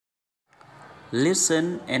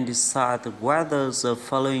Listen and decide whether the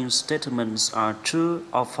following statements are true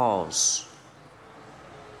or false.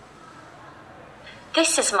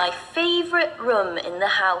 This is my favorite room in the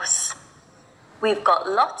house. We've got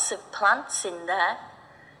lots of plants in there,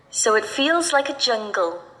 so it feels like a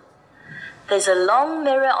jungle. There's a long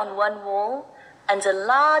mirror on one wall and a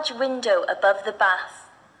large window above the bath,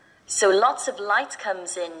 so lots of light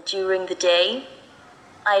comes in during the day.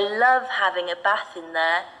 I love having a bath in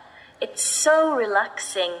there. It's so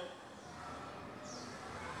relaxing.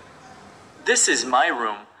 This is my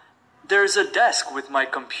room. There's a desk with my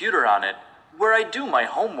computer on it, where I do my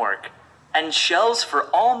homework, and shelves for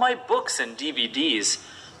all my books and DVDs,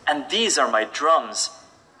 and these are my drums.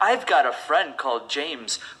 I've got a friend called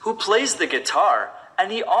James who plays the guitar,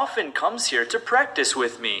 and he often comes here to practice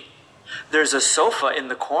with me. There's a sofa in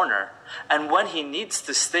the corner, and when he needs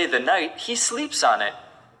to stay the night, he sleeps on it.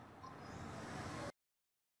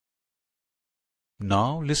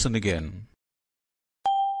 Now listen again.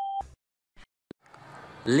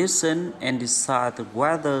 Listen and decide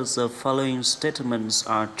whether the following statements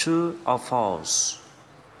are true or false.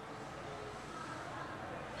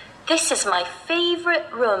 This is my favorite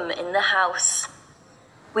room in the house.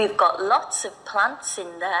 We've got lots of plants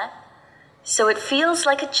in there, so it feels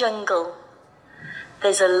like a jungle.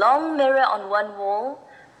 There's a long mirror on one wall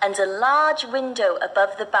and a large window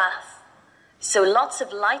above the bath, so lots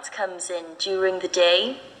of light comes in during the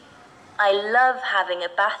day. I love having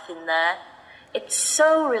a bath in there. It's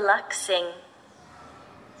so relaxing.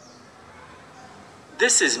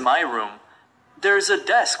 This is my room. There's a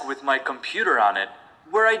desk with my computer on it,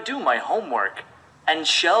 where I do my homework, and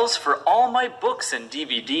shelves for all my books and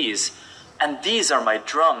DVDs, and these are my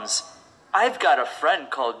drums. I've got a friend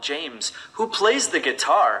called James who plays the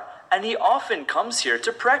guitar, and he often comes here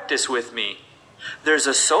to practice with me. There's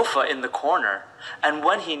a sofa in the corner, and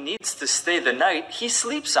when he needs to stay the night, he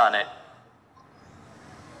sleeps on it.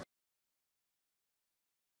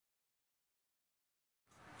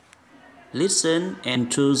 Listen and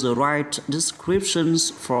choose the right descriptions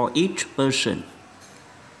for each person.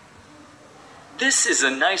 This is a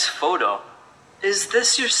nice photo. Is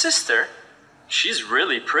this your sister? She's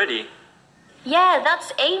really pretty. Yeah,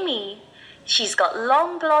 that's Amy. She's got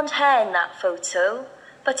long blonde hair in that photo,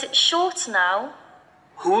 but it's short now.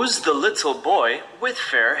 Who's the little boy with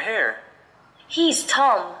fair hair? He's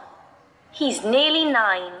Tom. He's nearly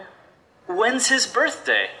 9. When's his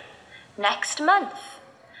birthday? Next month.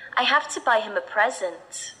 I have to buy him a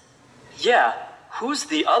present. Yeah, who's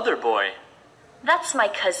the other boy? That's my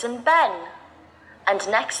cousin Ben. And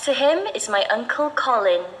next to him is my Uncle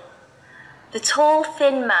Colin, the tall,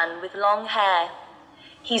 thin man with long hair.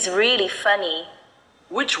 He's really funny.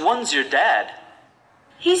 Which one's your dad?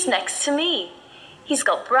 He's next to me. He's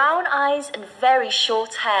got brown eyes and very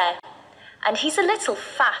short hair. And he's a little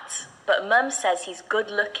fat, but Mum says he's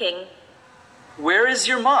good looking. Where is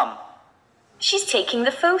your mom? She's taking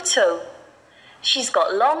the photo. She's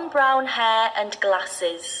got long brown hair and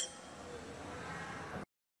glasses.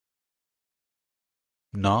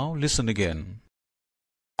 Now listen again.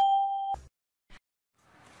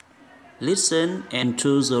 Listen and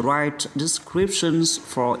choose the right descriptions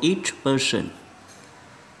for each person.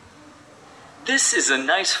 This is a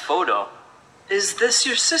nice photo. Is this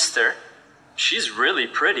your sister? She's really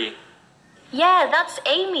pretty. Yeah, that's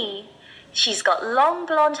Amy. She's got long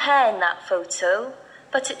blonde hair in that photo,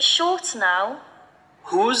 but it's short now.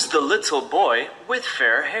 Who's the little boy with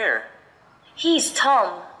fair hair? He's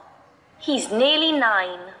Tom. He's nearly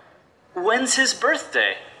 9. When's his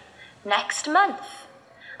birthday? Next month.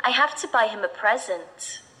 I have to buy him a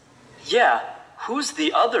present. Yeah, who's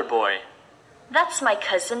the other boy? That's my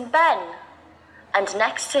cousin Ben. And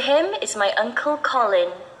next to him is my Uncle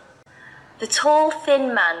Colin, the tall,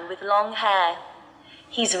 thin man with long hair.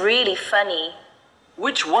 He's really funny.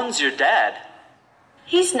 Which one's your dad?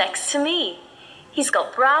 He's next to me. He's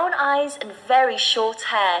got brown eyes and very short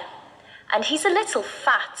hair. And he's a little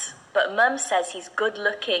fat, but Mum says he's good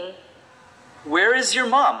looking. Where is your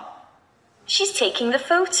mom? She's taking the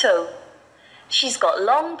photo. She's got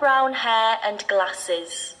long brown hair and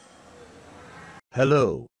glasses.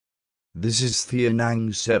 Hello. This is Tiếng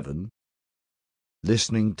Anh 7.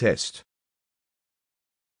 Listening test.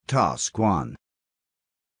 Task 1.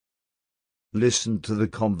 Listen to the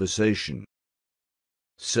conversation.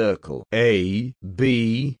 Circle A,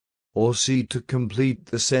 B, or C to complete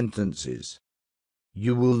the sentences.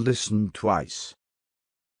 You will listen twice.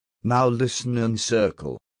 Now listen and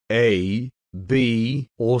circle A, B,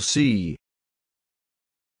 or C.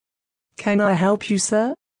 Can I help you,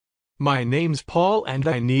 sir? My name's Paul and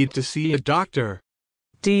I need to see a doctor.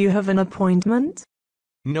 Do you have an appointment?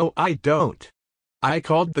 No, I don't. I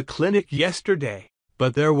called the clinic yesterday,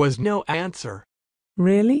 but there was no answer.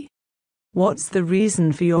 Really? What's the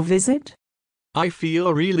reason for your visit? I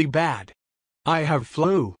feel really bad. I have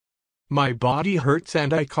flu. My body hurts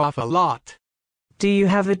and I cough a lot. Do you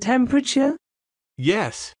have a temperature?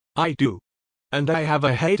 Yes, I do. And I have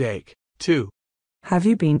a headache, too. Have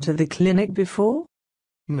you been to the clinic before?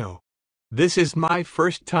 No. This is my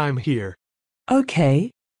first time here.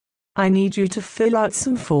 Okay. I need you to fill out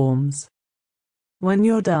some forms. When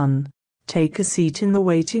you're done, take a seat in the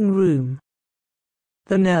waiting room.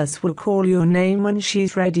 The nurse will call your name when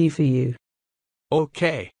she's ready for you.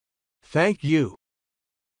 Okay. Thank you.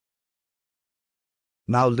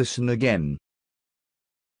 Now listen again.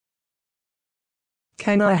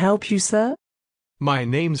 Can I help you, sir? My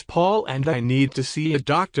name's Paul and I need to see a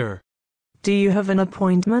doctor. Do you have an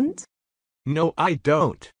appointment? No, I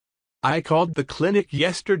don't. I called the clinic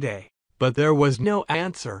yesterday, but there was no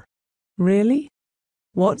answer. Really?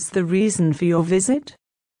 What's the reason for your visit?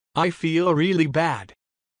 I feel really bad.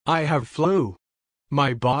 I have flu.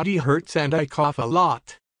 My body hurts and I cough a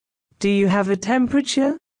lot. Do you have a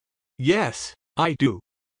temperature? Yes, I do.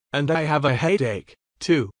 And I have a headache,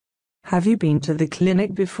 too. Have you been to the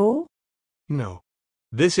clinic before? No.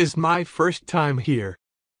 This is my first time here.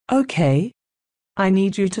 Okay. I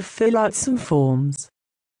need you to fill out some forms.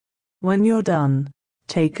 When you're done,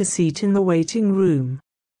 take a seat in the waiting room.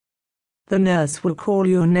 The nurse will call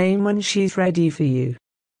your name when she's ready for you.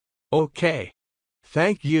 Okay.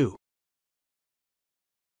 Thank you.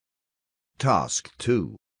 Task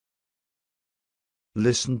 2.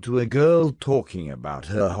 Listen to a girl talking about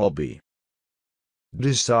her hobby.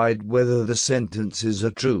 Decide whether the sentences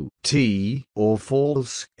are true, T, or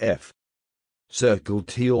false, F. Circle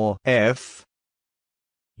T or F.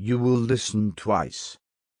 You will listen twice.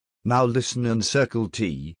 Now listen and circle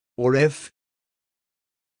T or F.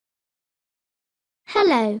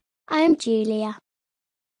 Hello, I'm Julia.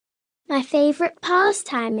 My favorite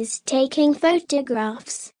pastime is taking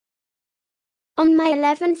photographs. On my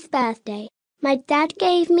 11th birthday, my dad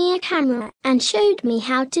gave me a camera and showed me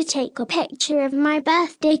how to take a picture of my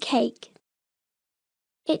birthday cake.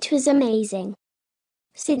 It was amazing.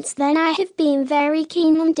 Since then I have been very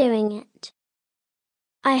keen on doing it.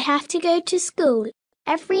 I have to go to school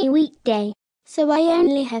every weekday, so I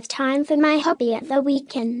only have time for my hobby at the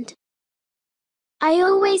weekend. I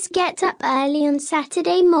always get up early on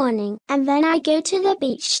Saturday morning and then I go to the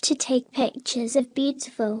beach to take pictures of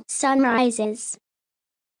beautiful sunrises.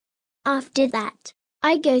 After that,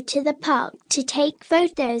 I go to the park to take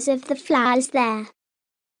photos of the flowers there.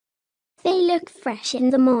 They look fresh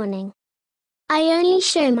in the morning. I only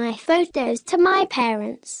show my photos to my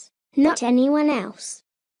parents, not anyone else.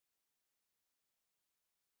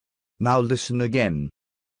 Now listen again.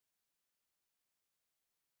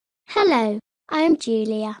 Hello, I'm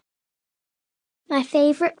Julia. My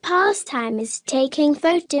favorite pastime is taking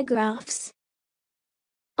photographs.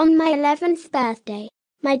 On my 11th birthday,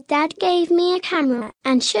 my dad gave me a camera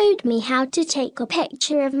and showed me how to take a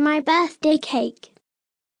picture of my birthday cake.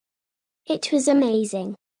 It was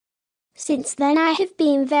amazing. Since then I have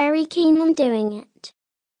been very keen on doing it.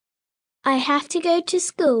 I have to go to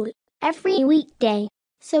school every weekday,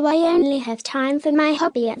 so I only have time for my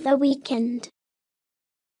hobby at the weekend.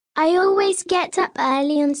 I always get up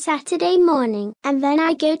early on Saturday morning and then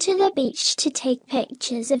I go to the beach to take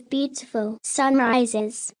pictures of beautiful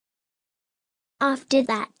sunrises. After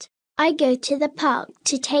that, I go to the park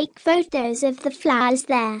to take photos of the flowers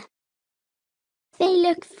there. They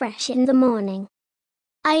look fresh in the morning.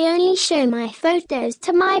 I only show my photos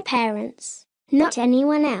to my parents, not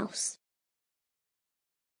anyone else.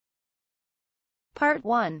 Part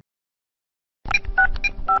 1.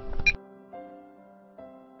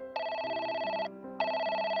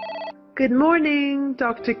 Good morning,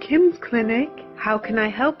 Dr. Kim's clinic. How can I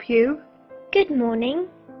help you? Good morning.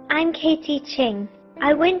 I'm Katie Ching.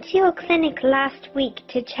 I went to your clinic last week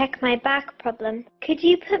to check my back problem. Could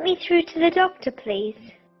you put me through to the doctor, please?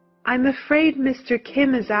 I'm afraid Mr.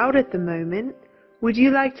 Kim is out at the moment. Would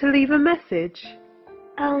you like to leave a message?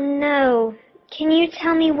 Oh no. Can you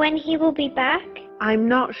tell me when he will be back? I'm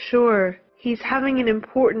not sure. He's having an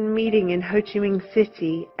important meeting in Ho Chi Minh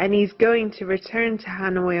City, and he's going to return to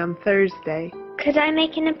Hanoi on Thursday. Could I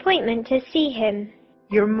make an appointment to see him?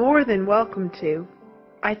 You're more than welcome to.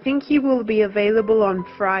 I think he will be available on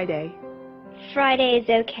Friday. Friday is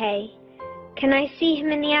okay. Can I see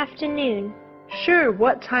him in the afternoon? Sure,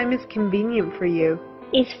 what time is convenient for you?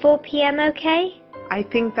 Is 4 p.m. okay? I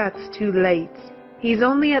think that's too late. He's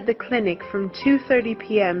only at the clinic from 2:30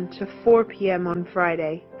 p.m. to 4 p.m. on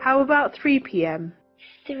Friday. How about 3 p.m.?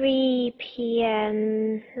 3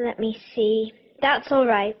 p.m. Let me see. That's all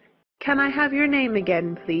right. Can I have your name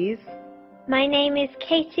again, please? My name is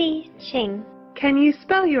Katie Ching. Can you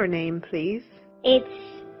spell your name, please? It's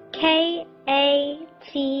Katytrinih.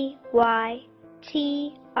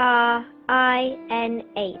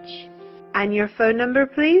 And your phone number,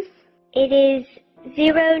 please? It is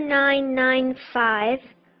 0995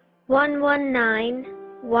 119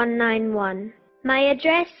 191. My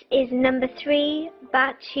address is number 3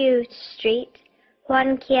 Batchu Street,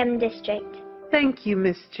 1 Kiem District. Thank you,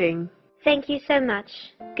 Miss Ching. Thank you so much.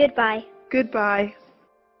 Goodbye. Goodbye.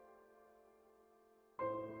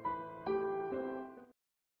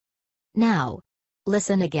 Now,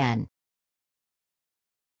 listen again.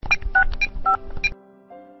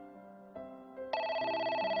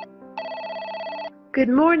 Good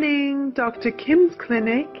morning, Dr. Kim's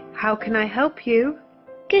clinic. How can I help you?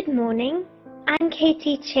 Good morning. I'm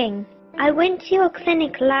Katie Ching. I went to your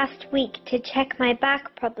clinic last week to check my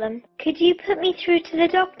back problem. Could you put me through to the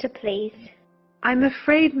doctor, please? I'm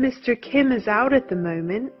afraid Mr. Kim is out at the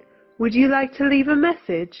moment. Would you like to leave a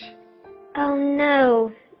message? Oh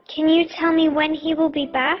no. Can you tell me when he will be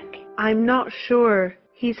back? I'm not sure.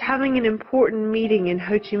 He's having an important meeting in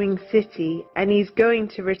Ho Chi Minh City, and he's going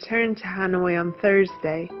to return to Hanoi on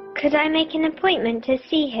Thursday. Could I make an appointment to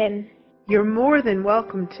see him? You're more than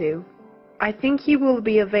welcome to. I think he will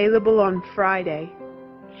be available on Friday.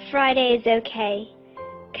 Friday is okay.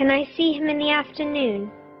 Can I see him in the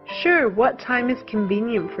afternoon? Sure, what time is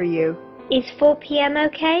convenient for you? Is 4 p.m.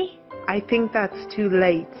 okay? I think that's too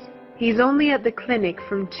late. He's only at the clinic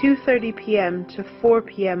from 2:30 p.m. to 4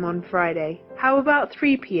 p.m. on Friday. How about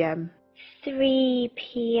 3 p.m.? 3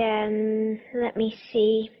 p.m. Let me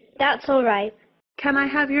see. That's all right. Can I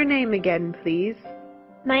have your name again, please?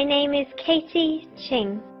 My name is Katie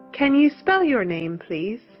Ching. Can you spell your name,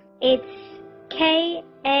 please? It's Katytrinih.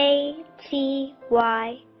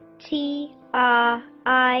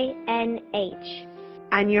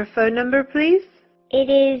 And your phone number, please? It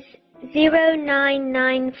is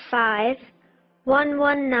 0995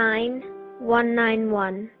 119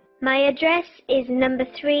 191. My address is number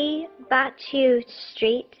 3 Batchu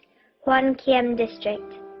Street, 1 Kiem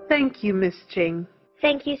District. Thank you, Miss Ching.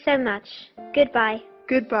 Thank you so much. Goodbye.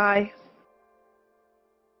 Goodbye.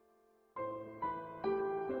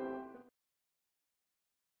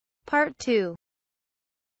 Part 2.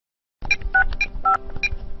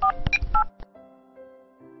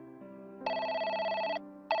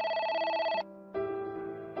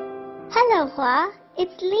 Hello, Hua.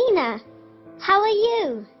 It's Lena. How are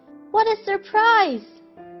you? What a surprise!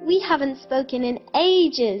 We haven't spoken in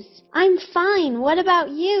ages. I'm fine. What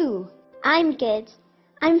about you? I'm good.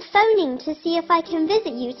 I'm phoning to see if I can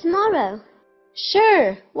visit you tomorrow.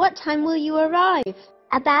 Sure. What time will you arrive?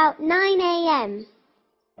 About 9 a.m.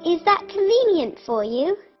 Is that convenient for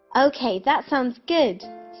you? Okay, that sounds good.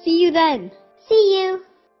 See you then. See you.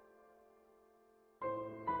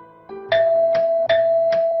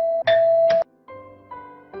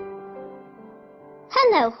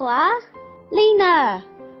 Hello, Hua. Lena,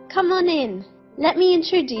 come on in. Let me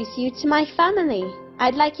introduce you to my family.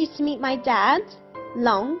 I'd like you to meet my dad,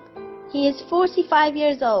 Long. He is 45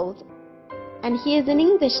 years old, and he is an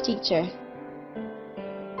English teacher.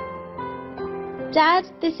 Dad,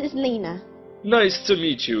 this is Lena. Nice to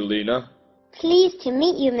meet you, Lena. Pleased to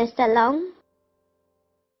meet you, Mr. Long.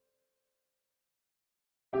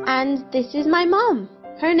 And this is my mom.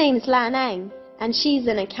 Her name's Lan Ang, and she's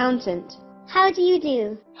an accountant. How do you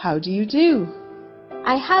do? How do you do?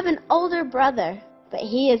 I have an older brother, but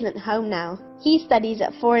he isn't home now. He studies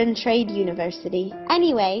at Foreign Trade University.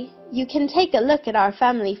 Anyway, you can take a look at our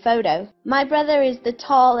family photo. My brother is the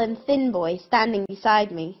tall and thin boy standing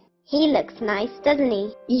beside me. He looks nice, doesn't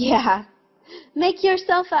he? Yeah. Make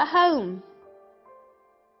yourself at home.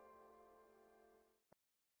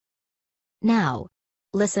 Now,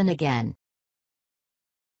 listen again.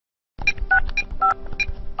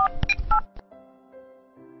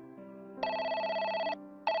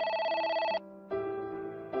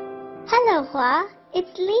 Hello, Hua.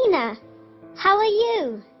 It's Lena. How are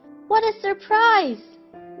you? What a surprise!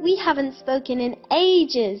 We haven't spoken in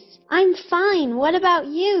ages. I'm fine. What about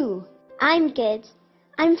you? I'm good.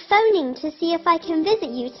 I'm phoning to see if I can visit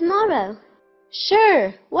you tomorrow.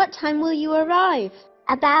 Sure. What time will you arrive?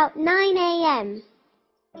 About 9 a.m.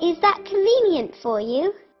 Is that convenient for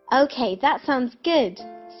you? Okay, that sounds good.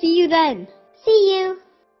 See you then. See you.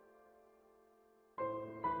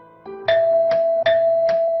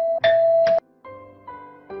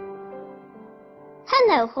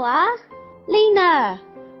 Hello, Hua. Lena,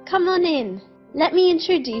 come on in. Let me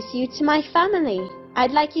introduce you to my family.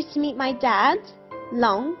 I'd like you to meet my dad,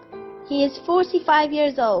 Long. He is 45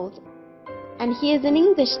 years old, and he is an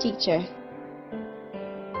English teacher.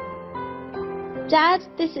 Dad,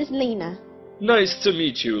 this is Lena. Nice to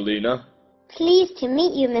meet you, Lena. Pleased to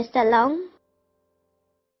meet you, Mr. Long.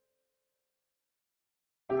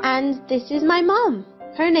 And this is my mom.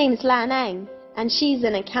 Her name's Lan Ang, and she's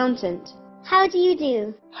an accountant. How do you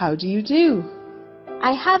do? How do you do?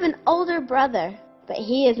 I have an older brother, but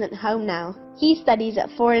he isn't home now. He studies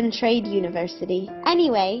at Foreign Trade University.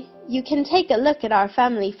 Anyway, you can take a look at our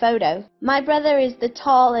family photo. My brother is the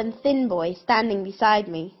tall and thin boy standing beside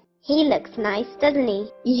me. He looks nice, doesn't he?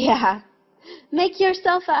 Yeah. Make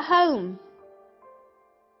yourself at home.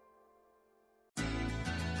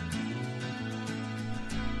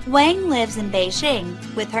 Wang lives in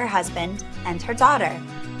Beijing with her husband and her daughter.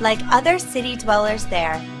 Like other city dwellers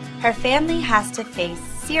there, her family has to face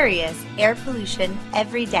serious air pollution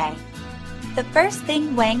every day. The first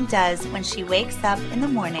thing Wang does when she wakes up in the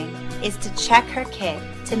morning is to check her kit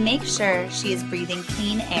to make sure she is breathing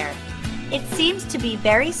clean air. It seems to be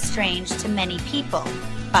very strange to many people,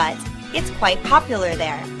 but it's quite popular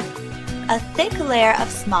there. A thick layer of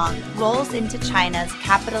smog rolls into China's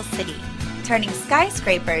capital city, turning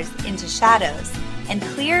skyscrapers into shadows and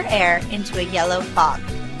clear air into a yellow fog.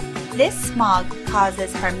 This smog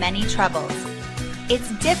causes her many troubles. It's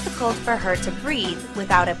difficult for her to breathe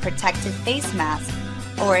without a protective face mask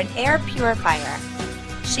or an air purifier.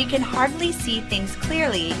 She can hardly see things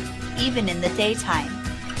clearly, even in the daytime.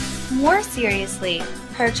 More seriously,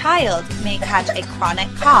 her child may catch a chronic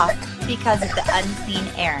cough because of the unclean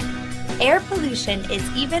air. Air pollution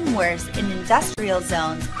is even worse in industrial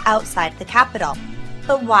zones outside the capital.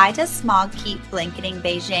 But why does smog keep blanketing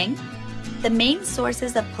Beijing? The main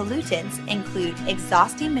sources of pollutants include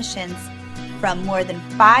exhaust emissions from more than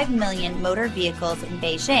 5 million motor vehicles in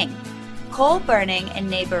Beijing, coal burning in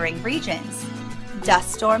neighboring regions,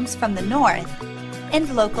 dust storms from the north,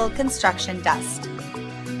 and local construction dust.